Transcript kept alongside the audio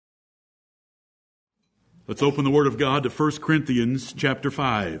Let's open the Word of God to 1 Corinthians chapter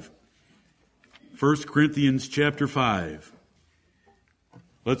 5. 1 Corinthians chapter 5.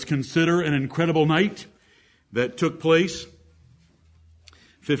 Let's consider an incredible night that took place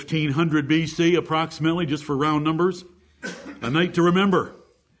 1500 BC approximately, just for round numbers. A night to remember,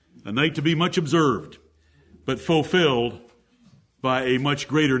 a night to be much observed, but fulfilled by a much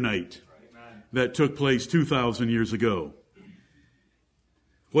greater night that took place 2,000 years ago.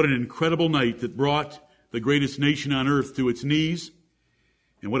 What an incredible night that brought the greatest nation on earth to its knees,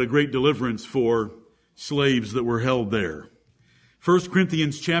 and what a great deliverance for slaves that were held there. 1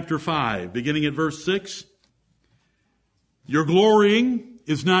 Corinthians chapter 5, beginning at verse 6. Your glorying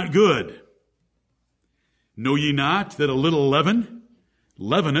is not good. Know ye not that a little leaven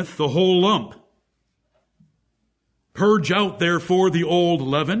leaveneth the whole lump? Purge out therefore the old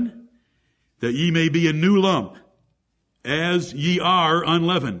leaven, that ye may be a new lump, as ye are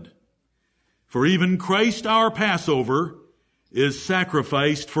unleavened. For even Christ our Passover is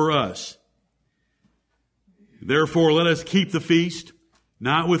sacrificed for us. Therefore let us keep the feast,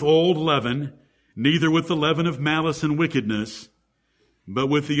 not with old leaven, neither with the leaven of malice and wickedness, but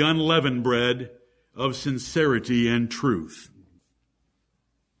with the unleavened bread of sincerity and truth.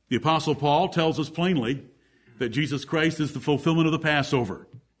 The Apostle Paul tells us plainly that Jesus Christ is the fulfillment of the Passover.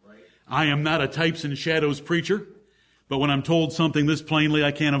 I am not a types and shadows preacher, but when I'm told something this plainly,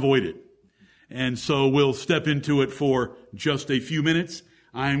 I can't avoid it. And so we'll step into it for just a few minutes.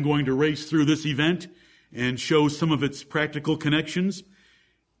 I am going to race through this event and show some of its practical connections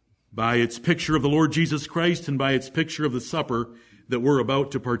by its picture of the Lord Jesus Christ and by its picture of the supper that we're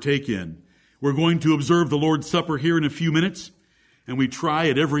about to partake in. We're going to observe the Lord's Supper here in a few minutes, and we try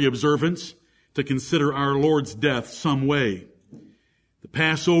at every observance to consider our Lord's death some way. The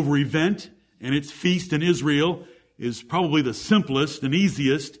Passover event and its feast in Israel is probably the simplest and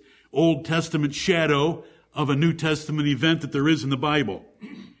easiest Old Testament shadow of a New Testament event that there is in the Bible.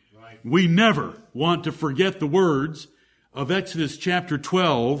 Right. We never want to forget the words of Exodus chapter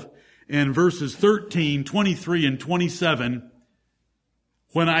 12 and verses 13, 23, and 27.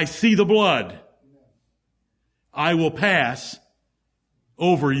 When I see the blood, I will pass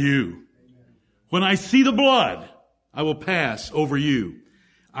over you. When I see the blood, I will pass over you.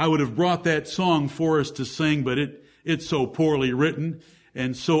 I would have brought that song for us to sing, but it's so poorly written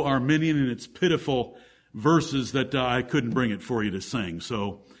and so Arminian in its pitiful verses that I couldn't bring it for you to sing.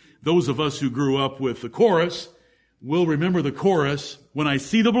 So those of us who grew up with the chorus will remember the chorus. When I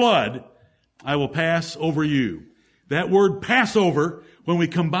see the blood, I will pass over you. That word Passover, when we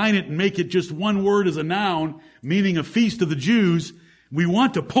combine it and make it just one word as a noun, meaning a feast of the Jews, we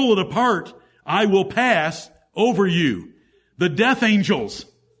want to pull it apart. I will pass over you. The death angels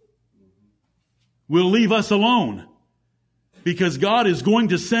will leave us alone, because God is going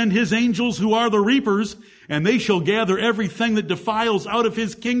to send His angels who are the reapers, and they shall gather everything that defiles out of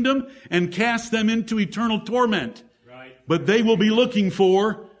His kingdom and cast them into eternal torment. Right. But they will be looking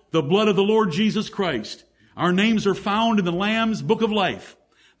for the blood of the Lord Jesus Christ. Our names are found in the Lamb's book of life.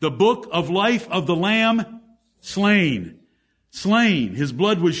 The book of life of the Lamb slain. Slain. His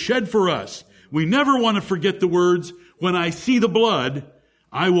blood was shed for us. We never want to forget the words, when I see the blood,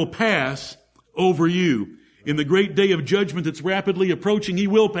 I will pass over you. In the great day of judgment that's rapidly approaching, He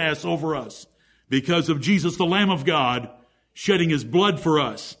will pass over us because of Jesus, the Lamb of God, shedding His blood for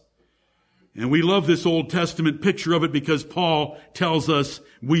us. And we love this Old Testament picture of it because Paul tells us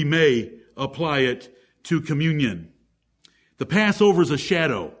we may apply it to communion. The Passover is a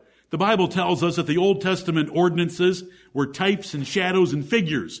shadow. The Bible tells us that the Old Testament ordinances were types and shadows and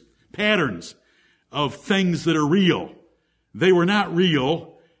figures, patterns of things that are real. They were not real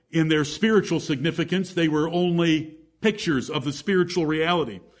in their spiritual significance. They were only pictures of the spiritual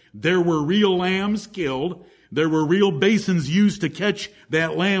reality. There were real lambs killed. There were real basins used to catch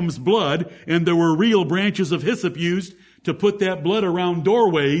that lamb's blood. And there were real branches of hyssop used to put that blood around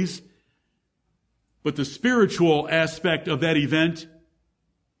doorways. But the spiritual aspect of that event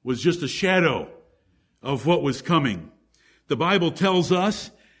was just a shadow of what was coming. The Bible tells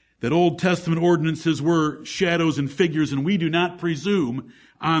us that Old Testament ordinances were shadows and figures, and we do not presume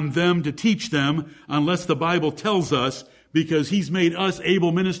on them to teach them unless the Bible tells us, because He's made us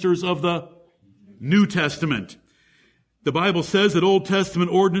able ministers of the New Testament. The Bible says that Old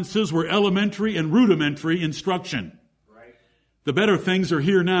Testament ordinances were elementary and rudimentary instruction. Right. The better things are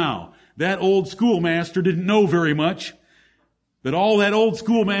here now. That old schoolmaster didn't know very much, but all that old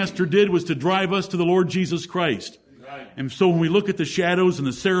schoolmaster did was to drive us to the Lord Jesus Christ. And so when we look at the shadows and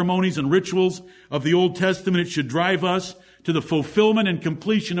the ceremonies and rituals of the Old Testament, it should drive us to the fulfillment and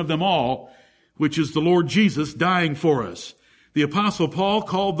completion of them all, which is the Lord Jesus dying for us. The Apostle Paul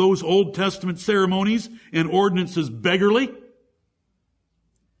called those Old Testament ceremonies and ordinances beggarly,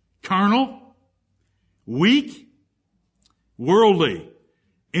 carnal, weak, worldly,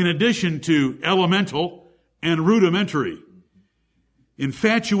 in addition to elemental and rudimentary.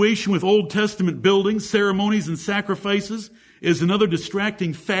 Infatuation with Old Testament buildings, ceremonies, and sacrifices is another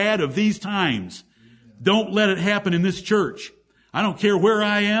distracting fad of these times. Don't let it happen in this church. I don't care where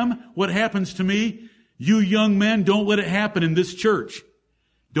I am, what happens to me. You young men, don't let it happen in this church.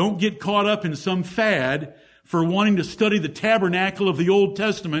 Don't get caught up in some fad for wanting to study the tabernacle of the Old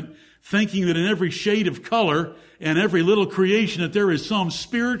Testament, thinking that in every shade of color and every little creation that there is some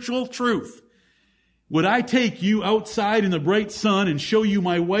spiritual truth. Would I take you outside in the bright sun and show you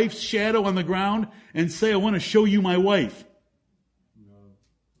my wife's shadow on the ground and say, I want to show you my wife? No.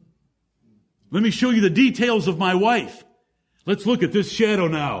 Let me show you the details of my wife. Let's look at this shadow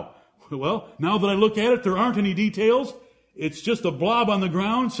now. Well, now that I look at it, there aren't any details. It's just a blob on the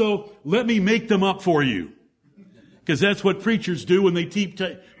ground, so let me make them up for you. Because that's what preachers do when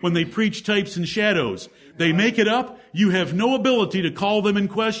they preach types and shadows. They make it up. You have no ability to call them in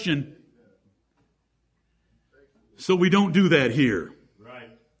question. So we don't do that here. Right.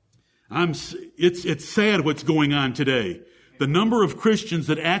 It's sad what's going on today. The number of Christians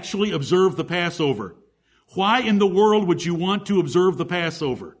that actually observe the Passover. Why in the world would you want to observe the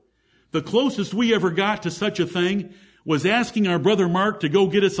Passover? The closest we ever got to such a thing was asking our brother Mark to go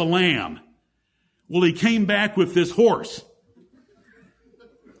get us a lamb. Well, he came back with this horse.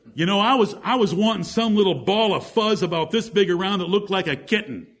 You know, I was wanting some little ball of fuzz about this big around that looked like a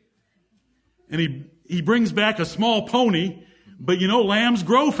kitten. And he brings back a small pony, but you know, lambs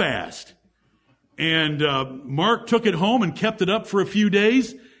grow fast. And Mark took it home and kept it up for a few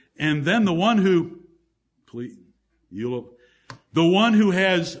days. And then the one who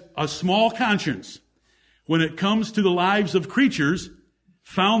has a small conscience when it comes to the lives of creatures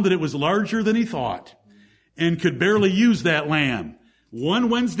found that it was larger than he thought and could barely use that lamb. One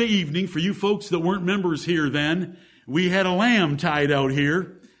Wednesday evening, for you folks that weren't members here then, we had a lamb tied out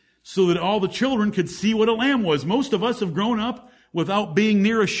here so that all the children could see what a lamb was. Most of us have grown up without being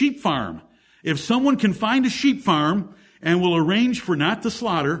near a sheep farm. If someone can find a sheep farm and will arrange for not the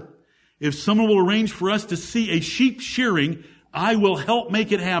slaughter, if someone will arrange for us to see a sheep shearing, I will help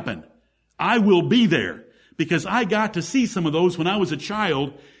make it happen. I will be there because I got to see some of those when I was a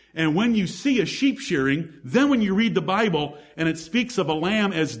child. And when you see a sheep shearing, then when you read the Bible and it speaks of a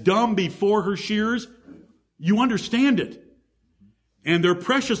lamb as dumb before her shears, you understand it. And they're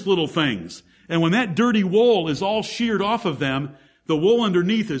precious little things. And when that dirty wool is all sheared off of them, the wool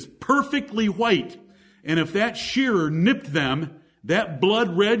underneath is perfectly white. And if that shearer nipped them, that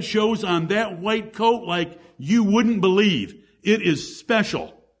blood red shows on that white coat like you wouldn't believe. It is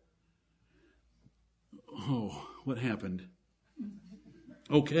special. Oh, what happened?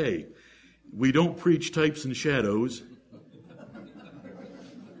 Okay. We don't preach types and shadows.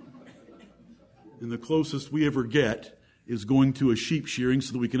 And the closest we ever get is going to a sheep shearing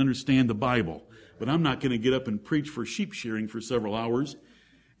so that we can understand the Bible. But I'm not going to get up and preach for sheep shearing for several hours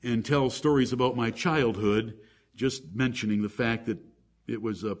and tell stories about my childhood, just mentioning the fact that it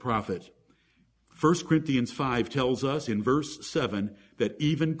was a prophet. 1 Corinthians 5 tells us in verse 7 that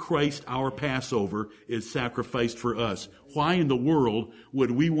even Christ, our Passover, is sacrificed for us. Why in the world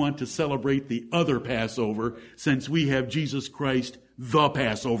would we want to celebrate the other Passover since we have Jesus Christ, the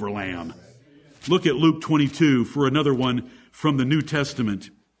Passover Lamb? Look at Luke 22 for another one from the New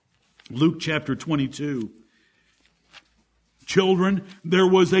Testament. Luke chapter 22. Children, there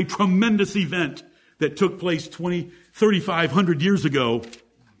was a tremendous event that took place 3,500 years ago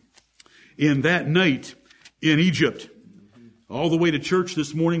in that night in Egypt. All the way to church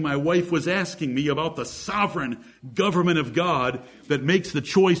this morning, my wife was asking me about the sovereign government of God that makes the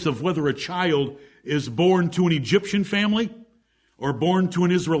choice of whether a child is born to an Egyptian family or born to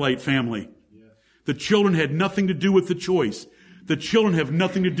an Israelite family. The children had nothing to do with the choice. The children have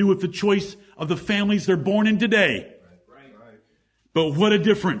nothing to do with the choice of the families they're born in today. But what a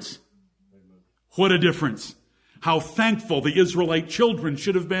difference. What a difference. How thankful the Israelite children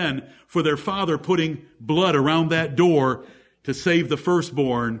should have been for their father putting blood around that door to save the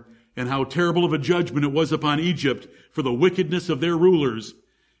firstborn, and how terrible of a judgment it was upon Egypt for the wickedness of their rulers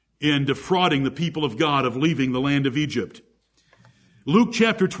in defrauding the people of God of leaving the land of Egypt. Luke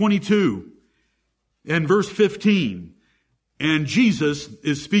chapter 22 and verse 15. And Jesus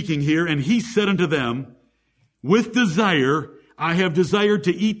is speaking here, and he said unto them, with desire I have desired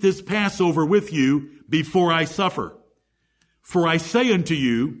to eat this Passover with you before I suffer. For I say unto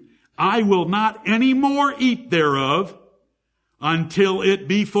you, I will not any more eat thereof until it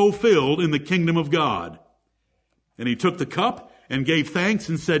be fulfilled in the kingdom of God. And he took the cup and gave thanks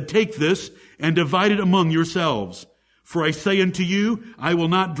and said, "Take this and divide it among yourselves. For I say unto you, I will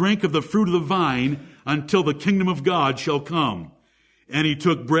not drink of the fruit of the vine until the kingdom of God shall come." And he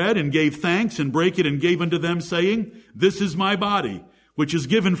took bread and gave thanks and brake it and gave unto them, saying, "This is my body, which is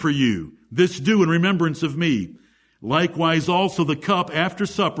given for you. This do in remembrance of me." Likewise also the cup after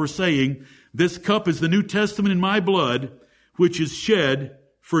supper, saying, "This cup is the New Testament in my blood, which is shed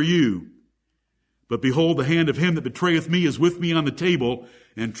for you. But behold, the hand of him that betrayeth me is with me on the table,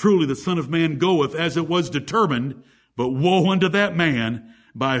 and truly the Son of Man goeth as it was determined, but woe unto that man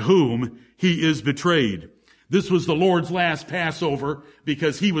by whom he is betrayed." This was the Lord's last Passover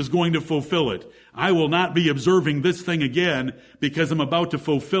because he was going to fulfill it. I will not be observing this thing again because I'm about to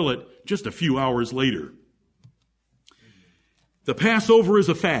fulfill it just a few hours later. The Passover is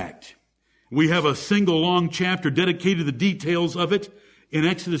a fact. We have a single long chapter dedicated to the details of it in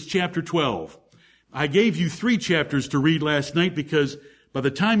Exodus chapter 12. I gave you 3 chapters to read last night because by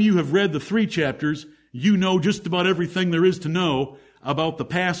the time you have read the 3 chapters, you know just about everything there is to know about the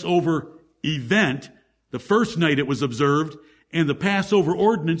Passover event, the first night it was observed, and the Passover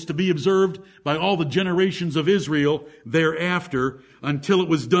ordinance to be observed by all the generations of Israel thereafter until it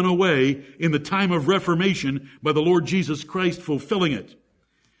was done away in the time of Reformation by the Lord Jesus Christ fulfilling it.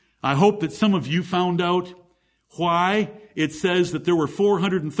 I hope that some of you found out why it says that there were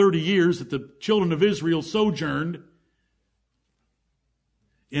 430 years that the children of Israel sojourned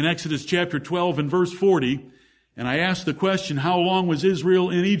in Exodus chapter 12 and verse 40. And I asked the question, how long was Israel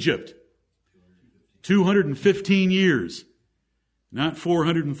in Egypt? 215 years. Not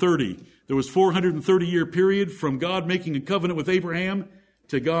 430. There was 430-year period from God making a covenant with Abraham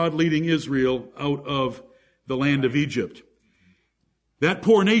to God leading Israel out of the land of Egypt. That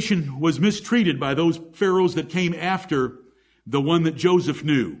poor nation was mistreated by those pharaohs that came after the one that Joseph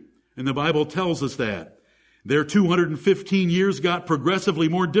knew. And the Bible tells us that. Their 215 years got progressively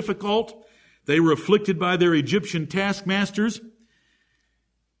more difficult. They were afflicted by their Egyptian taskmasters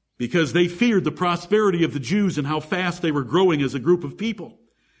because they feared the prosperity of the Jews and how fast they were growing as a group of people.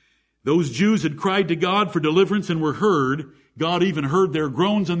 Those Jews had cried to God for deliverance and were heard. God even heard their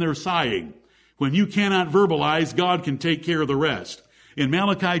groans and their sighing. When you cannot verbalize, God can take care of the rest. In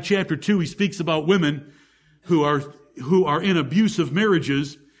Malachi chapter 2, he speaks about women who are in abusive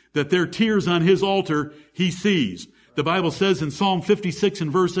marriages, that their tears on his altar he sees. The Bible says in Psalm 56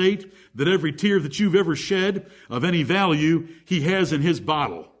 and verse 8 that every tear that you've ever shed of any value, he has in his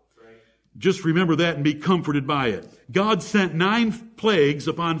bottle. Just remember that and be comforted by it. God sent 9 plagues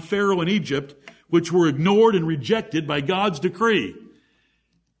upon Pharaoh in Egypt, which were ignored and rejected by God's decree.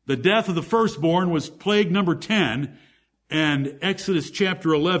 The death of the firstborn was plague number 10, and Exodus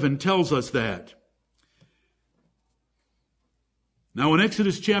chapter 11 tells us that. Now in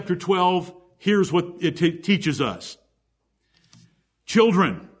Exodus chapter 12, here's what it teaches us.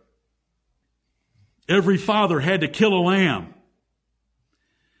 Children, every father had to kill a lamb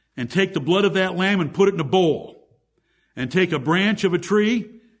and take the blood of that lamb and put it in a bowl, and take a branch of a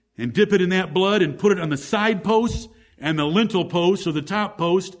tree and dip it in that blood and put it on the side posts and the lintel posts or the top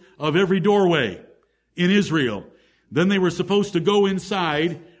post of every doorway in Israel. Then they were supposed to go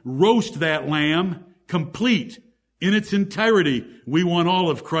inside, roast that lamb complete in its entirety. We want all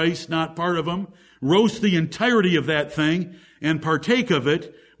of Christ, not part of him. Roast the entirety of that thing and partake of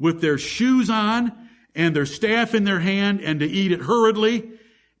it with their shoes on and their staff in their hand, and to eat it hurriedly,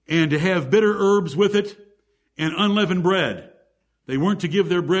 and to have bitter herbs with it and unleavened bread. They weren't to give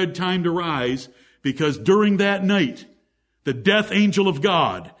their bread time to rise, because during that night, the death angel of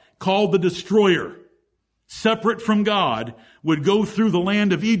God, called the destroyer, separate from God, would go through the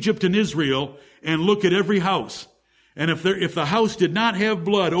land of Egypt and Israel and look at every house. And if the house did not have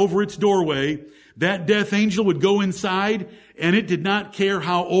blood over its doorway, that death angel would go inside, and it did not care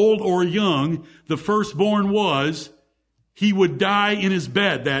how old or young the firstborn was, he would die in his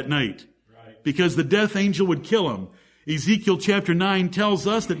bed that night, because the death angel would kill him. Ezekiel chapter 9 tells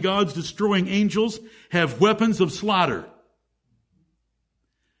us that God's destroying angels have weapons of slaughter.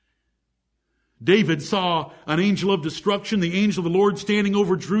 David saw an angel of destruction, the angel of the Lord, standing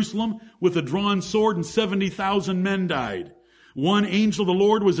over Jerusalem with a drawn sword, and 70,000 men died. One angel of the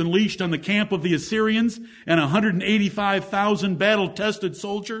Lord was unleashed on the camp of the Assyrians, and 185,000 battle-tested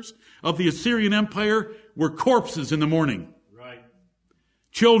soldiers of the Assyrian Empire were corpses in the morning. Right.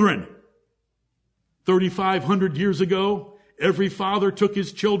 Children. 3,500 years ago, every father took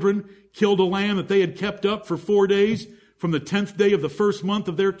his children, killed a lamb that they had kept up for 4 days, from the 10th day of the first month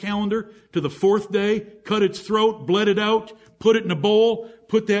of their calendar to the 4th day, cut its throat, bled it out, put it in a bowl,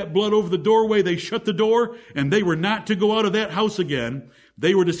 put that blood over the doorway. They shut the door, and they were not to go out of that house again.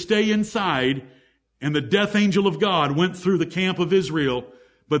 They were to stay inside And the death angel of God went through the camp of Israel,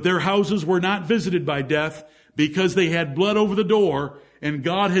 but their houses were not visited by death because they had blood over the door. And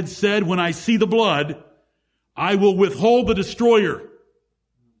God had said, when I see the blood, I will withhold the destroyer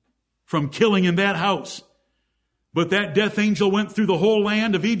from killing in that house. But that death angel went through the whole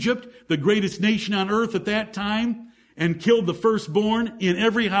land of Egypt, the greatest nation on earth at that time, and killed the firstborn in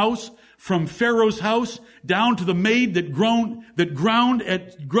every house, from Pharaoh's house down to the maid that ground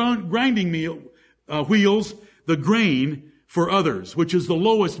at grinding wheels the grain for others, which is the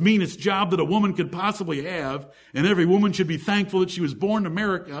lowest, meanest job that a woman could possibly have. And every woman should be thankful that she was born in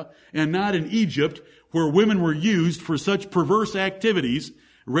America and not in Egypt, where women were used for such perverse activities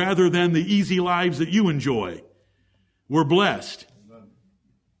rather than the easy lives that you enjoy. We're blessed.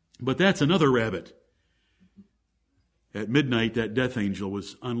 But that's another rabbit. At midnight, that death angel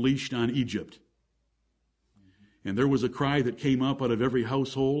was unleashed on Egypt. And there was a cry that came up out of every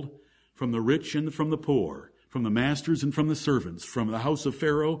household, from the rich and from the poor, from the masters and from the servants, from the house of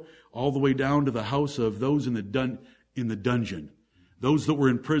Pharaoh all the way down to the house of those in the dungeon. Those that were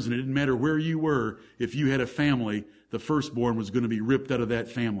in prison. It didn't matter where you were. If you had a family, the firstborn was going to be ripped out of that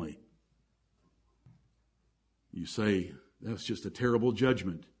family. You say, that's just a terrible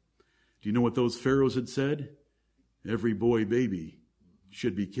judgment. Do you know what those pharaohs had said? Every boy baby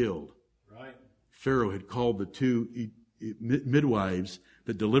should be killed. Right. Pharaoh had called the two midwives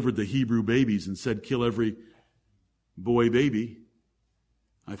that delivered the Hebrew babies and said, kill every boy baby.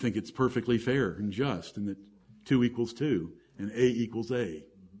 I think it's perfectly fair and just, and that 2 equals 2 and A equals A.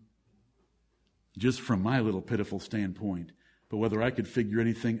 Just from my little pitiful standpoint. But whether I could figure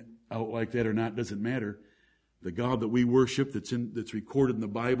anything out like that or not doesn't matter. The God that we worship, that's recorded in the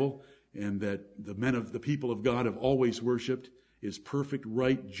Bible, and that the people of God have always worshipped, is perfect,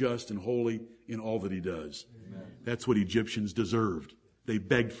 right, just, and holy in all that he does. Amen. That's what Egyptians deserved. They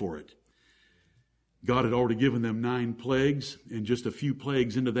begged for it. God had already given them 9 plagues, and just a few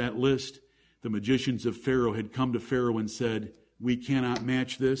plagues into that list, the magicians of Pharaoh had come to Pharaoh and said, we cannot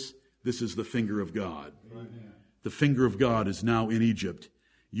match this. This is the finger of God. Amen. The finger of God is now in Egypt.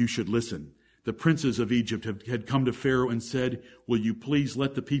 You should listen. The princes of Egypt had come to Pharaoh and said, will you please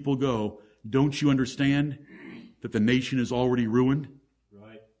let the people go? Don't you understand that the nation is already ruined?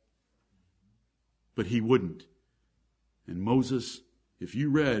 Right. But he wouldn't. And Moses, if you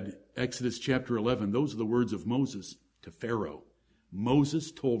read Exodus chapter 11, those are the words of Moses to Pharaoh.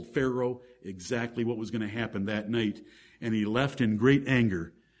 Moses told Pharaoh exactly what was going to happen that night. And he left in great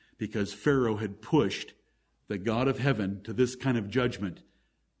anger because Pharaoh had pushed the God of heaven to this kind of judgment.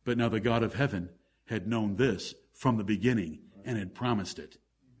 But now the God of heaven had known this from the beginning and had promised it.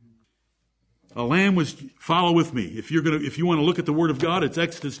 A lamb was, follow with me. If you want to look at the Word of God, it's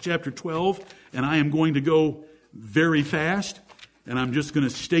Exodus chapter 12, and I am going to go very fast, and I'm just going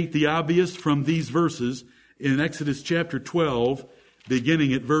to state the obvious from these verses in Exodus chapter 12,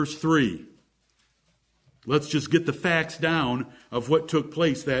 beginning at verse 3. Let's just get the facts down of what took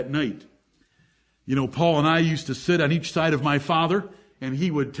place that night. You know, Paul and I used to sit on each side of my father, and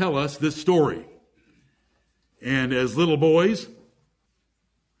he would tell us this story. And as little boys,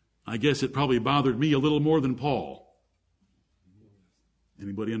 I guess it probably bothered me a little more than Paul.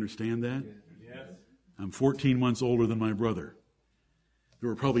 Anybody understand that? Yes. I'm 14 months older than my brother. There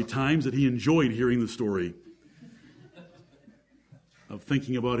were probably times that he enjoyed hearing the story of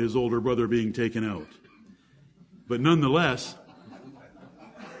thinking about his older brother being taken out. But nonetheless,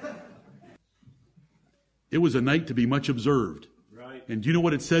 it was a night to be much observed. And do you know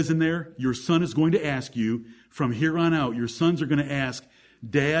what it says in there? Your son is going to ask you, from here on out, your sons are going to ask,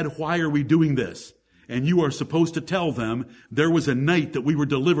 Dad, why are we doing this? And you are supposed to tell them, there was a night that we were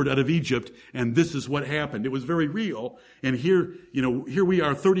delivered out of Egypt, and this is what happened. It was very real. And here we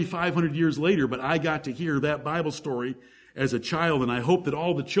are 3,500 years later, but I got to hear that Bible story as a child, and I hope that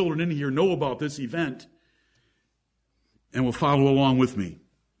all the children in here know about this event and will follow along with me.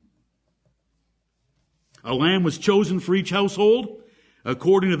 A lamb was chosen for each household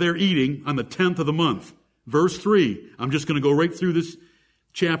according to their eating on the 10th of the month. Verse 3. I'm just going to go right through this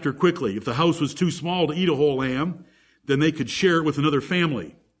chapter quickly. If the house was too small to eat a whole lamb, then they could share it with another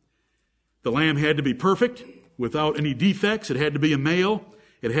family. The lamb had to be perfect, without any defects. It had to be a male.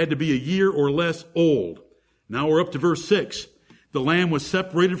 It had to be a year or less old. Now we're up to verse 6. The lamb was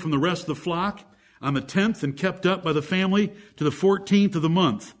separated from the rest of the flock on the 10th and kept up by the family to the 14th of the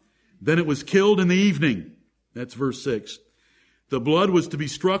month. Then it was killed in the evening. That's verse 6. The blood was to be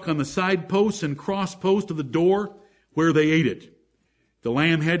struck on the side posts and cross posts of the door where they ate it. The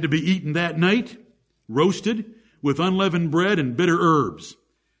lamb had to be eaten that night, roasted, with unleavened bread and bitter herbs.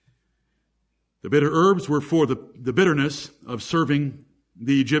 The bitter herbs were for the bitterness of serving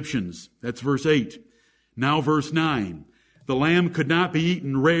the Egyptians. That's verse 8. Now verse 9. The lamb could not be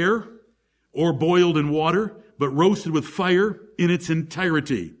eaten rare or boiled in water, but roasted with fire in its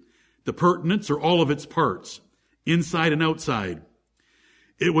entirety, the pertinence or all of its parts, inside and outside.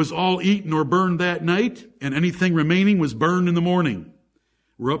 It was all eaten or burned that night, and anything remaining was burned in the morning.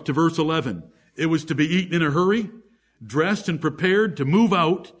 We're up to verse 11. It was to be eaten in a hurry, dressed and prepared to move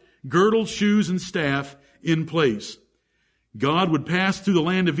out, girdle, shoes, and staff in place. God would pass through the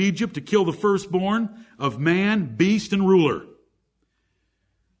land of Egypt to kill the firstborn of man, beast, and ruler.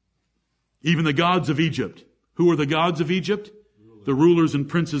 Even the gods of Egypt. Who are the gods of Egypt? The rulers and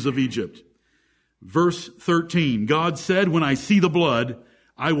princes of Egypt. Verse 13, God said, when I see the blood,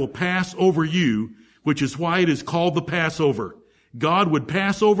 I will pass over you, which is why it is called the Passover. God would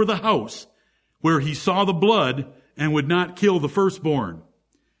pass over the house where he saw the blood and would not kill the firstborn.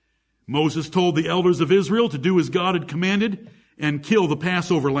 Moses told the elders of Israel to do as God had commanded and kill the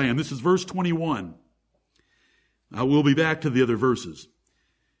Passover lamb. This is verse 21. I will be back to the other verses.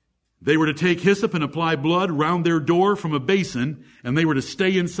 They were to take hyssop and apply blood round their door from a basin, and they were to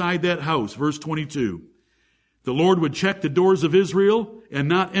stay inside that house. Verse 22. The Lord would check the doors of Israel and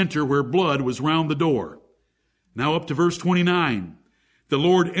not enter where blood was round the door. Now up to verse 29. The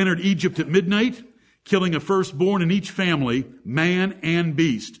Lord entered Egypt at midnight, killing a firstborn in each family, man and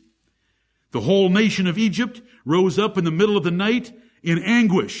beast. The whole nation of Egypt rose up in the middle of the night in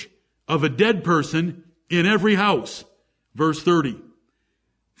anguish of a dead person in every house. Verse 30.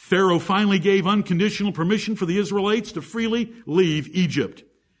 Pharaoh finally gave unconditional permission for the Israelites to freely leave Egypt.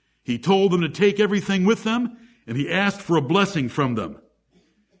 He told them to take everything with them, and he asked for a blessing from them.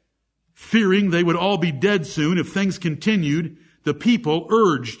 Fearing they would all be dead soon if things continued, the people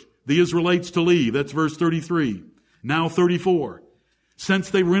urged the Israelites to leave. That's verse 33. Now 34. Since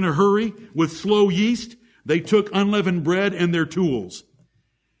they were in a hurry with slow yeast, they took unleavened bread and their tools.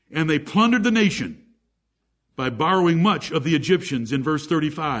 And they plundered the nation by borrowing much of the Egyptians in verse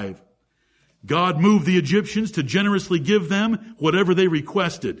 35. God moved the Egyptians to generously give them whatever they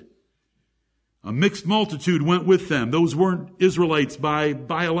requested. A mixed multitude went with them. Those weren't Israelites by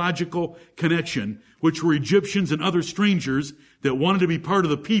biological connection, which were Egyptians and other strangers that wanted to be part of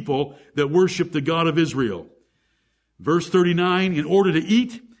the people that worshiped the God of Israel. Verse 39, in order to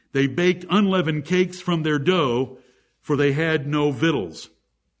eat, they baked unleavened cakes from their dough, for they had no victuals.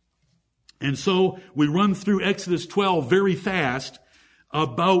 And so we run through Exodus 12 very fast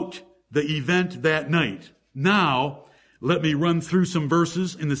about the event that night. Now, let me run through some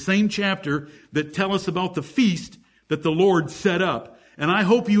verses in the same chapter that tell us about the feast that the Lord set up. And I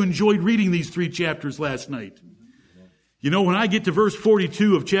hope you enjoyed reading these 3 chapters last night. You know, when I get to verse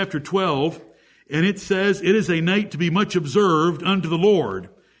 42 of chapter 12, and it says, it is a night to be much observed unto the Lord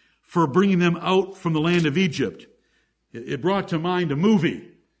for bringing them out from the land of Egypt. It brought to mind a movie,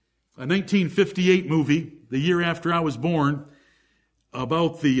 a 1958 movie, the year after I was born,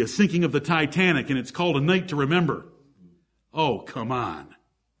 about the sinking of the Titanic, and it's called A Night to Remember. Oh, come on.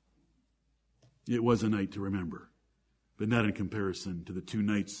 It was a night to remember, but not in comparison to the 2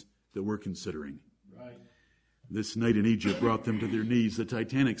 nights that we're considering. Right. This night in Egypt brought them to their knees. The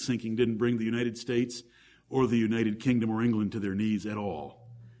Titanic sinking didn't bring the United States or the United Kingdom or England to their knees at all.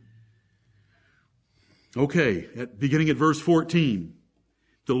 Okay, beginning at verse 14.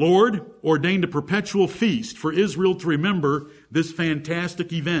 The Lord ordained a perpetual feast for Israel to remember this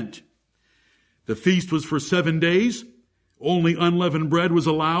fantastic event. The feast was for 7 days. Only unleavened bread was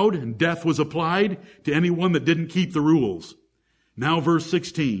allowed, and death was applied to anyone that didn't keep the rules. Now verse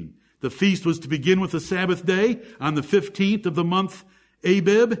 16. The feast was to begin with the Sabbath day on the 15th of the month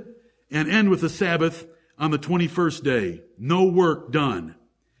Abib and end with the Sabbath on the 21st day. No work done.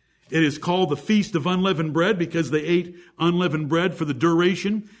 It is called the Feast of Unleavened Bread because they ate unleavened bread for the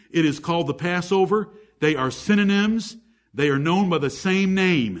duration. It is called the Passover. They are synonyms. They are known by the same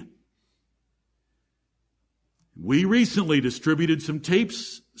name. We recently distributed some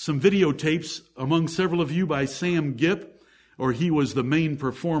tapes, some videotapes among several of you by Sam Gipp, or he was the main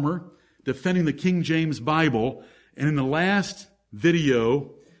performer, defending the King James Bible. And in the last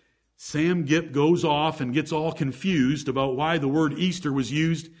video, Sam Gipp goes off and gets all confused about why the word Easter was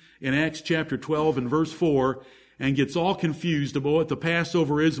used in Acts chapter 12 and verse 4, and gets all confused about what the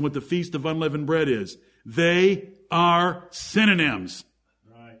Passover is and what the Feast of Unleavened Bread is. They are synonyms.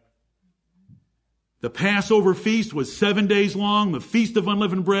 Right. The Passover feast was 7 days long. The Feast of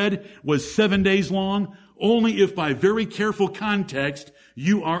Unleavened Bread was 7 days long. Only if by very careful context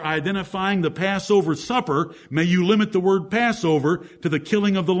you are identifying the Passover supper may you limit the word Passover to the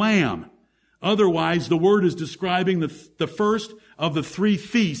killing of the lamb. Otherwise, the word is describing the first of the 3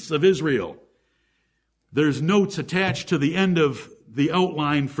 feasts of Israel. There's notes attached to the end of the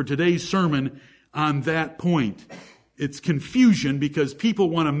outline for today's sermon on that point. It's confusion because people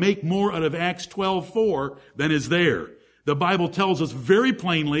want to make more out of Acts 12:4 than is there. The Bible tells us very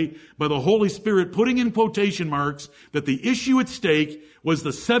plainly, by the Holy Spirit putting in quotation marks, that the issue at stake was the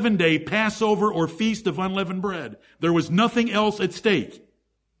 7-day Passover or Feast of Unleavened Bread. There was nothing else at stake.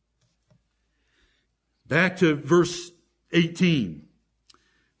 Back to verse 18.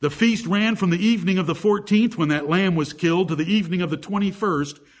 The feast ran from the evening of the 14th, when that lamb was killed, to the evening of the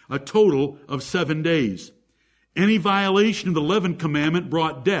 21st, a total of 7 days. Any violation of the leaven commandment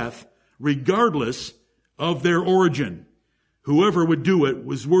brought death, regardless of their origin. Whoever would do it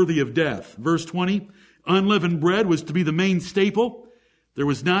was worthy of death. Verse 20, unleavened bread was to be the main staple. There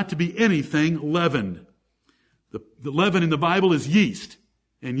was not to be anything leavened. The leaven in the Bible is yeast,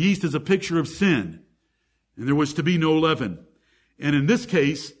 and yeast is a picture of sin. And there was to be no leaven. And in this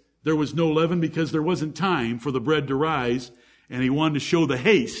case, there was no leaven because there wasn't time for the bread to rise, and he wanted to show the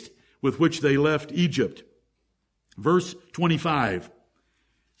haste with which they left Egypt. Verse 25.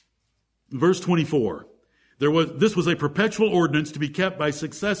 Verse 24. This was a perpetual ordinance to be kept by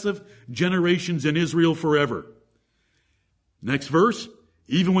successive generations in Israel forever. Next verse.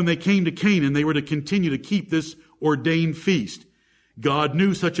 Even when they came to Canaan, they were to continue to keep this ordained feast. God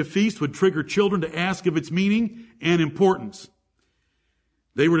knew such a feast would trigger children to ask of its meaning and importance.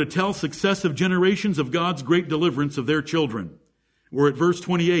 They were to tell successive generations of God's great deliverance of their children. We're at verse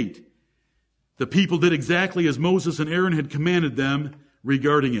 28. The people did exactly as Moses and Aaron had commanded them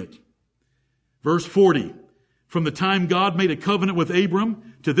regarding it. Verse 40. From the time God made a covenant with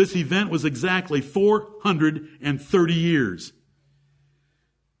Abram to this event was exactly 430 years.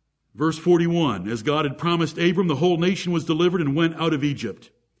 Verse 41. As God had promised Abram, the whole nation was delivered and went out of Egypt.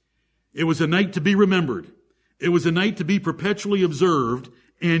 It was a night to be remembered. It was a night to be perpetually observed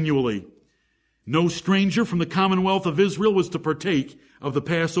annually. No stranger from the commonwealth of Israel was to partake of the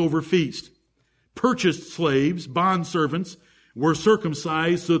Passover feast. Purchased slaves, bondservants, were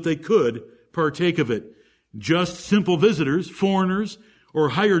circumcised so that they could partake of it. Just simple visitors, foreigners, or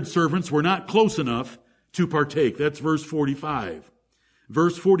hired servants were not close enough to partake. That's verse 45.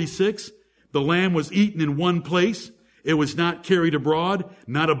 Verse 46, the lamb was eaten in one place. It was not carried abroad.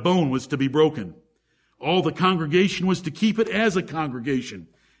 Not a bone was to be broken. All the congregation was to keep it as a congregation.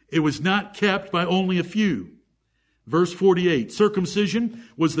 It was not kept by only a few. Verse 48, circumcision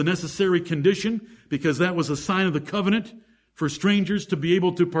was the necessary condition because that was a sign of the covenant for strangers to be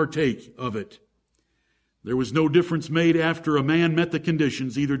able to partake of it. There was no difference made after a man met the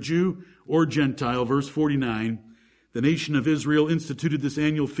conditions, either Jew or Gentile. Verse 49, the nation of Israel instituted this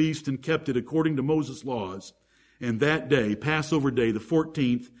annual feast and kept it according to Moses' laws. And that day, Passover day, the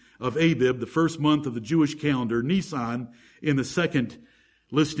 14th of Abib, the first month of the Jewish calendar, Nisan, in the second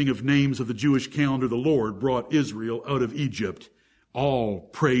listing of names of the Jewish calendar, the Lord brought Israel out of Egypt. All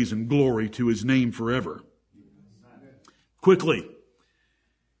praise and glory to his name forever. Quickly,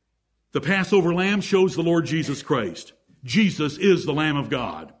 the Passover lamb shows the Lord Jesus Christ. Jesus is the Lamb of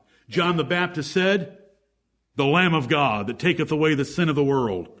God. John the Baptist said, the Lamb of God that taketh away the sin of the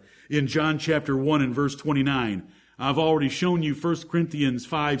world. In John chapter 1 and verse 29, I've already shown you 1 Corinthians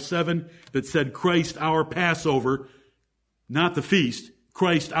 5:7 that said Christ our Passover, not the feast,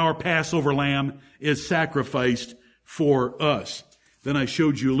 Christ our Passover lamb is sacrificed for us. Then I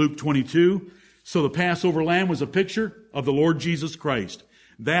showed you Luke 22. So the Passover lamb was a picture of the Lord Jesus Christ.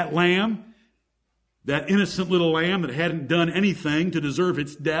 That lamb, that innocent little lamb that hadn't done anything to deserve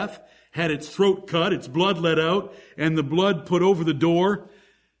its death, had its throat cut, its blood let out, and the blood put over the door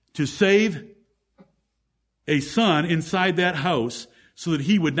to save a son inside that house so that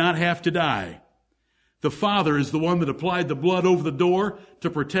he would not have to die. The Father is the one that applied the blood over the door to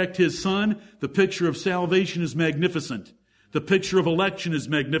protect his son. The picture of salvation is magnificent. The picture of election is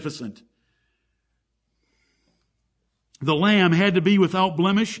magnificent. The lamb had to be without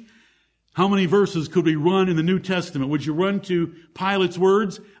blemish. How many verses could we run in the New Testament? Would you run to Pilate's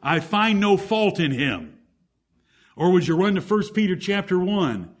words, I find no fault in him? Or would you run to 1 Peter chapter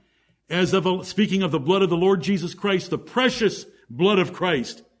 1, speaking of the blood of the Lord Jesus Christ, the precious blood of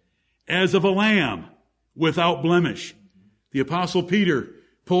Christ, as of a lamb without blemish? The Apostle Peter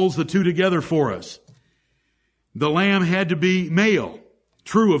pulls the two together for us. The lamb had to be male,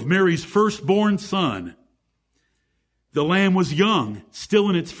 true of Mary's firstborn son. The lamb was young, still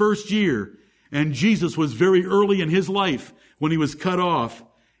in its first year, and Jesus was very early in his life when he was cut off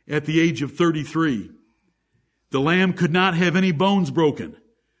at the age of 33. The lamb could not have any bones broken,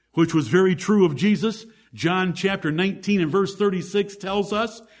 which was very true of Jesus. John chapter 19 and verse 36 tells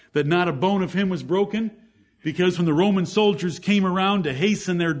us that not a bone of him was broken, because when the Roman soldiers came around to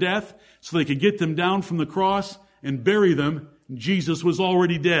hasten their death so they could get them down from the cross and bury them, Jesus was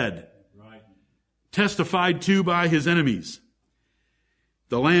already dead. testified to by his enemies.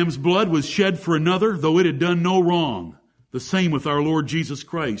 The Lamb's blood was shed for another, though it had done no wrong. The same with our Lord Jesus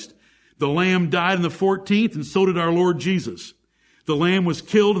Christ. The Lamb died on the 14th, and so did our Lord Jesus. The Lamb was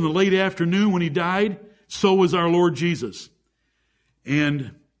killed in the late afternoon when he died, so was our Lord Jesus.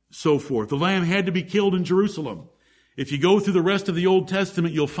 And so forth. The Lamb had to be killed in Jerusalem. If you go through the rest of the Old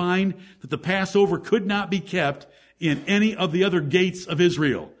Testament, you'll find that the Passover could not be kept in any of the other gates of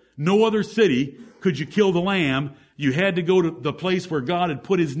Israel. No other city could you kill the lamb. You had to go to the place where God had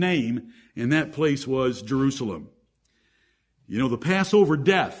put his name, and that place was Jerusalem. You know, the Passover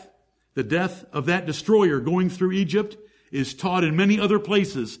death, the death of that destroyer going through Egypt, is taught in many other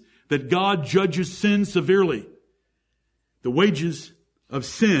places that God judges sin severely. The wages of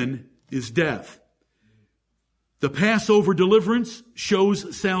sin is death. The Passover deliverance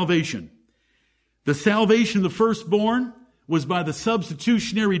shows salvation. The salvation of the firstborn was by the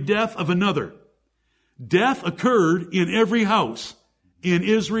substitutionary death of another. Death occurred in every house in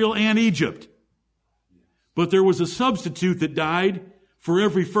Israel and Egypt. But there was a substitute that died for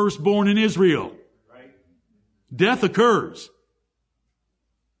every firstborn in Israel. Death occurs.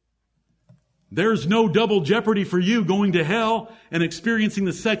 There's no double jeopardy for you going to hell and experiencing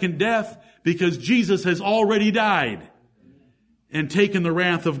the second death, because Jesus has already died and taken the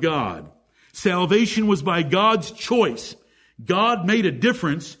wrath of God. Salvation was by God's choice. God made a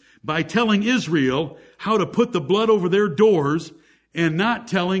difference by telling Israel how to put the blood over their doors and not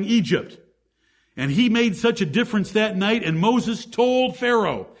telling Egypt. And he made such a difference that night, and Moses told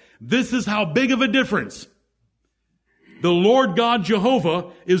Pharaoh, this is how big of a difference the Lord God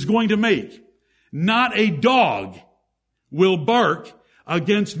Jehovah is going to make. Not a dog will bark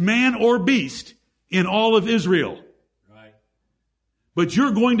against man or beast in all of Israel. Right. But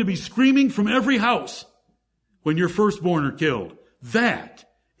you're going to be screaming from every house when your firstborn are killed. That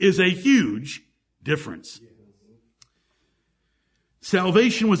is a huge difference.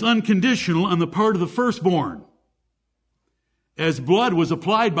 Salvation was unconditional on the part of the firstborn, as blood was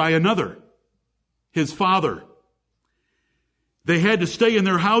applied by another, his father. They had to stay in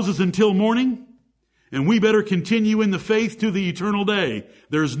their houses until morning, and we better continue in the faith to the eternal day.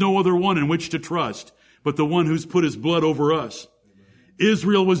 There's no other one in which to trust but the one who's put his blood over us.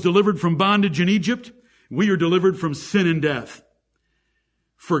 Israel was delivered from bondage in Egypt. We are delivered from sin and death.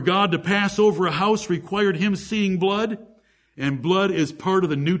 For God to pass over a house required him seeing blood, and blood is part of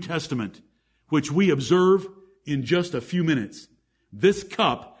the New Testament, which we observe in just a few minutes. This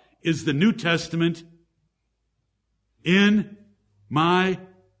cup is the New Testament in my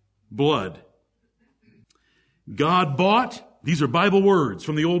blood. God bought, these are Bible words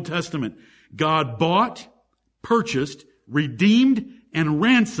from the Old Testament, God bought, purchased, redeemed, and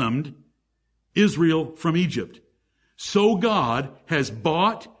ransomed Israel from Egypt. So God has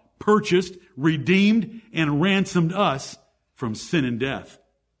bought, purchased, redeemed, and ransomed us from sin and death.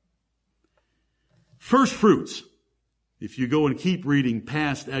 First fruits. If you go and keep reading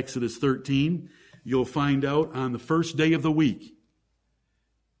past Exodus 13, you'll find out on the first day of the week,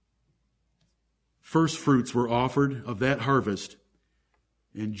 first fruits were offered of that harvest,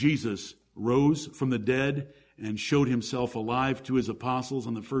 and Jesus rose from the dead and showed himself alive to his apostles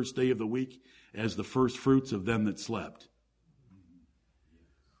on the first day of the week as the first fruits of them that slept.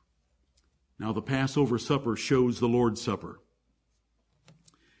 Now the Passover supper shows the Lord's Supper.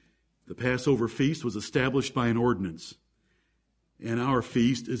 The Passover feast was established by an ordinance, and our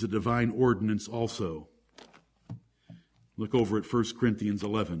feast is a divine ordinance also. Look over at 1 Corinthians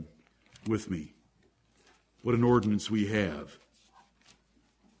 11 with me. What an ordinance we have.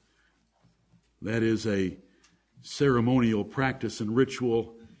 That is a ceremonial practice and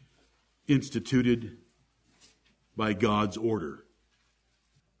ritual instituted by God's order.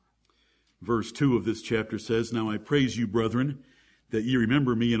 Verse 2 of this chapter says, Now I praise you, brethren, that ye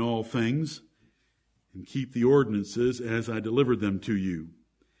remember me in all things, and keep the ordinances as I delivered them to you.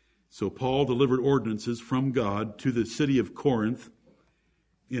 So Paul delivered ordinances from God to the city of Corinth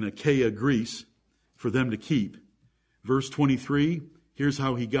in Achaia, Greece, for them to keep. Verse 23, here's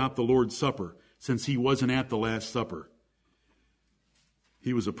how he got the Lord's Supper, since he wasn't at the Last Supper.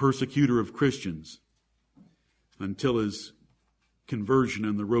 He was a persecutor of Christians until his conversion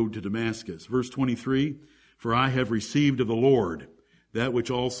on the road to Damascus. Verse 23, For I have received of the Lord that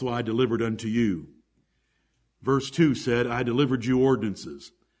which also I delivered unto you. Verse 2 said, I delivered you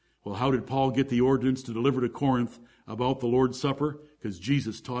ordinances. Well, how did Paul get the ordinance to deliver to Corinth about the Lord's Supper? Because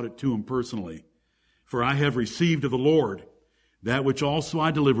Jesus taught it to him personally. For I have received of the Lord that which also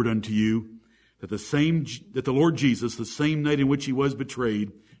I delivered unto you, that the Lord Jesus, the same night in which he was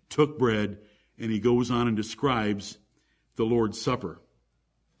betrayed, took bread, and he goes on and describes the Lord's Supper.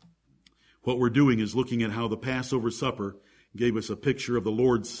 What we're doing is looking at how the Passover supper gave us a picture of the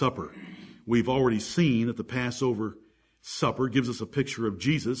Lord's Supper. We've already seen that the Passover supper gives us a picture of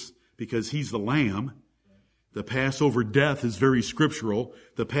Jesus because he's the Lamb. The Passover death is very scriptural.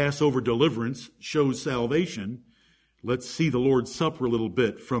 The Passover deliverance shows salvation. Let's see the Lord's Supper a little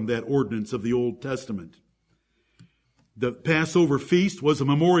bit from that ordinance of the Old Testament. The Passover feast was a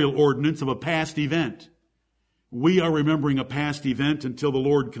memorial ordinance of a past event. We are remembering a past event until the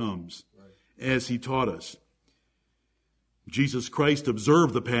Lord comes, as he taught us. Jesus Christ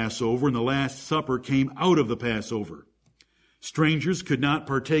observed the Passover, and the Last Supper came out of the Passover. Strangers could not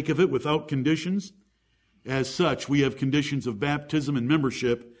partake of it without conditions. As such, we have conditions of baptism and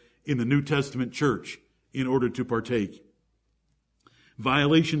membership in the New Testament church in order to partake.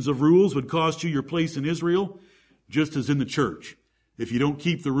 Violations of rules would cost you your place in Israel, just as in the church. If you don't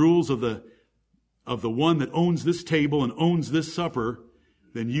keep the rules of the one that owns this table and owns this supper,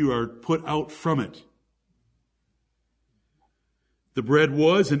 then you are put out from it. The bread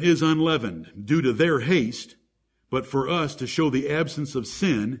was and is unleavened due to their haste, but for us to show the absence of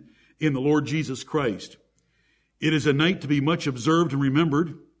sin in the Lord Jesus Christ. It is a night to be much observed and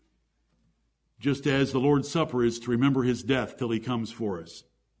remembered, just as the Lord's Supper is to remember his death till he comes for us.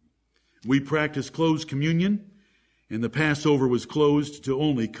 We practice closed communion, and the Passover was closed to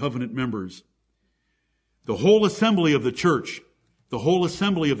only covenant members. The whole assembly of the church, the whole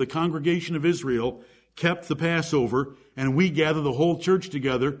assembly of the congregation of Israel kept the Passover, and we gather the whole church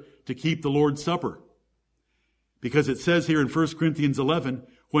together to keep the Lord's Supper. Because it says here in 1 Corinthians 11,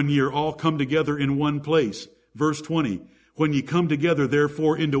 when ye are all come together in one place. Verse 20, when ye come together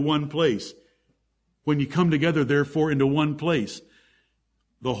therefore into one place. When ye come together therefore into one place.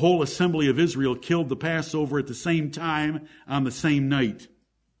 The whole assembly of Israel killed the Passover at the same time on the same night.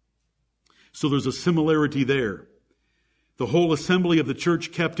 So there's a similarity there. The whole assembly of the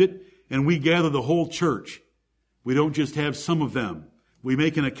church kept it, and we gather the whole church. We don't just have some of them. We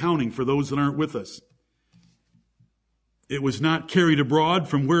make an accounting for those that aren't with us. It was not carried abroad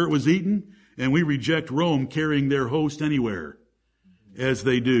from where it was eaten, and we reject Rome carrying their host anywhere, as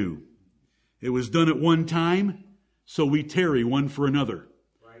they do. It was done at one time, so we tarry one for another.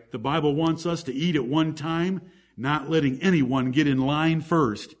 The Bible wants us to eat at one time, not letting anyone get in line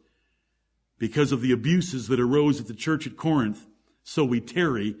first because of the abuses that arose at the church at Corinth. So we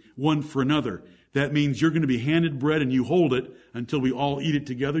tarry one for another. That means you're going to be handed bread and you hold it until we all eat it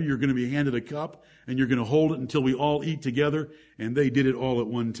together. You're going to be handed a cup and you're going to hold it until we all eat together. And they did it all at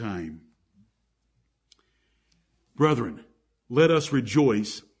one time. Brethren, let us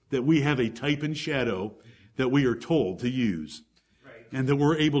rejoice that we have a type and shadow that we are told to use. And that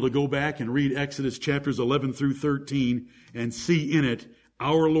we're able to go back and read Exodus chapters 11 through 13 and see in it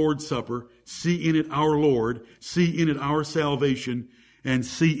our Lord's Supper, see in it our Lord, see in it our salvation, and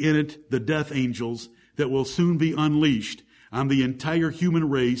see in it the death angels that will soon be unleashed on the entire human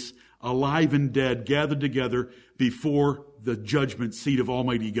race, alive and dead, gathered together before the judgment seat of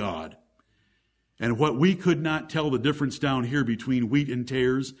Almighty God. And what we could not tell the difference down here between wheat and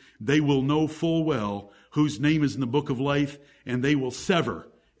tares, they will know full well whose name is in the book of life, and they will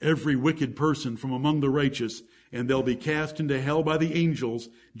sever every wicked person from among the righteous, and they'll be cast into hell by the angels.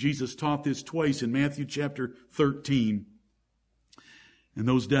 Jesus taught this twice in Matthew chapter 13. And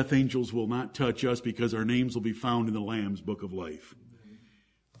those death angels will not touch us because our names will be found in the Lamb's book of life.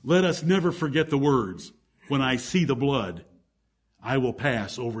 Let us never forget the words, when I see the blood, I will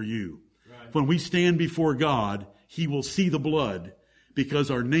pass over you. When we stand before God, he will see the blood because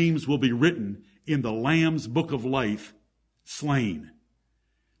our names will be written in the Lamb's book of life, slain.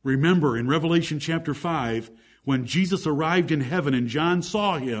 Remember in Revelation chapter 5, when Jesus arrived in heaven and John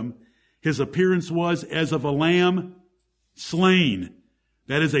saw him, his appearance was as of a lamb slain.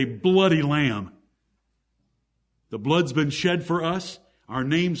 That is a bloody lamb. The blood's been shed for us. Our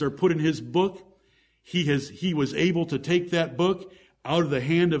names are put in his book. He was able to take that book out of the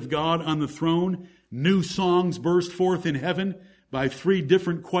hand of God on the throne. New songs burst forth in heaven by 3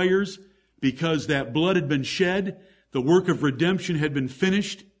 different choirs because that blood had been shed. The work of redemption had been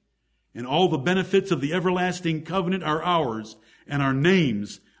finished. And all the benefits of the everlasting covenant are ours. And our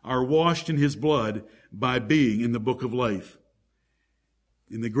names are washed in his blood by being in the book of life.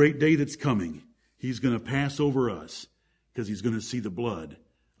 In the great day that's coming, he's going to pass over us because he's going to see the blood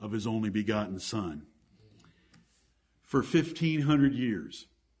of his only begotten Son. For 1,500 years,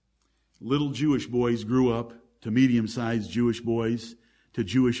 little Jewish boys grew up to medium-sized Jewish boys, to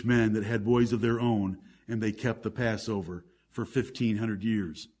Jewish men that had boys of their own, and they kept the Passover for 1,500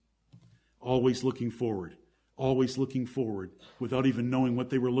 years. Always looking forward, without even knowing what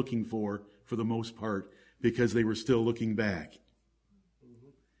they were looking for the most part, because they were still looking back.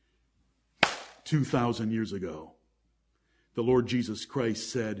 2,000 years ago. The Lord Jesus Christ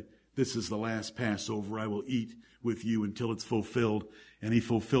said, "This is the last Passover. I will eat with you until it's fulfilled." And he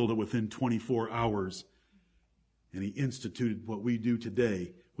fulfilled it within 24 hours. And he instituted what we do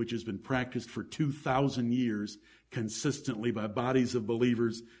today, which has been practiced for 2,000 years consistently by bodies of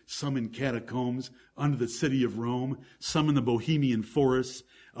believers, some in catacombs under the city of Rome, some in the Bohemian forests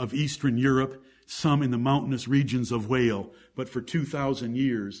of Eastern Europe, some in the mountainous regions of Wales. But for 2,000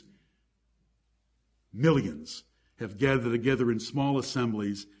 years, millions have gathered together in small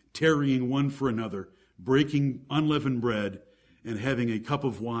assemblies, tarrying one for another, breaking unleavened bread, and having a cup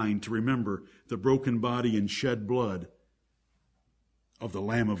of wine to remember the broken body and shed blood of the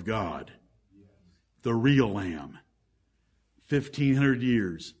Lamb of God, the real Lamb. 1,500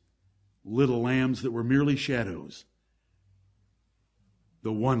 years, little lambs that were merely shadows.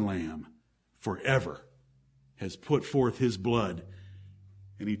 The one Lamb forever has put forth his blood,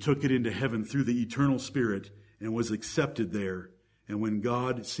 and he took it into heaven through the eternal Spirit and was accepted there. And when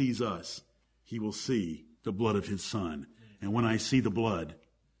God sees us, he will see the blood of his Son. And when I see the blood,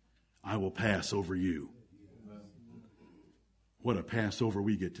 I will pass over you. What a Passover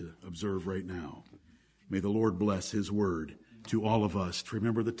we get to observe right now. May the Lord bless his word to all of us to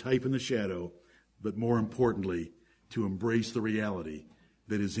remember the type and the shadow, but more importantly, to embrace the reality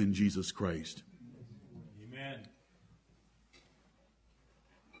that is in Jesus Christ.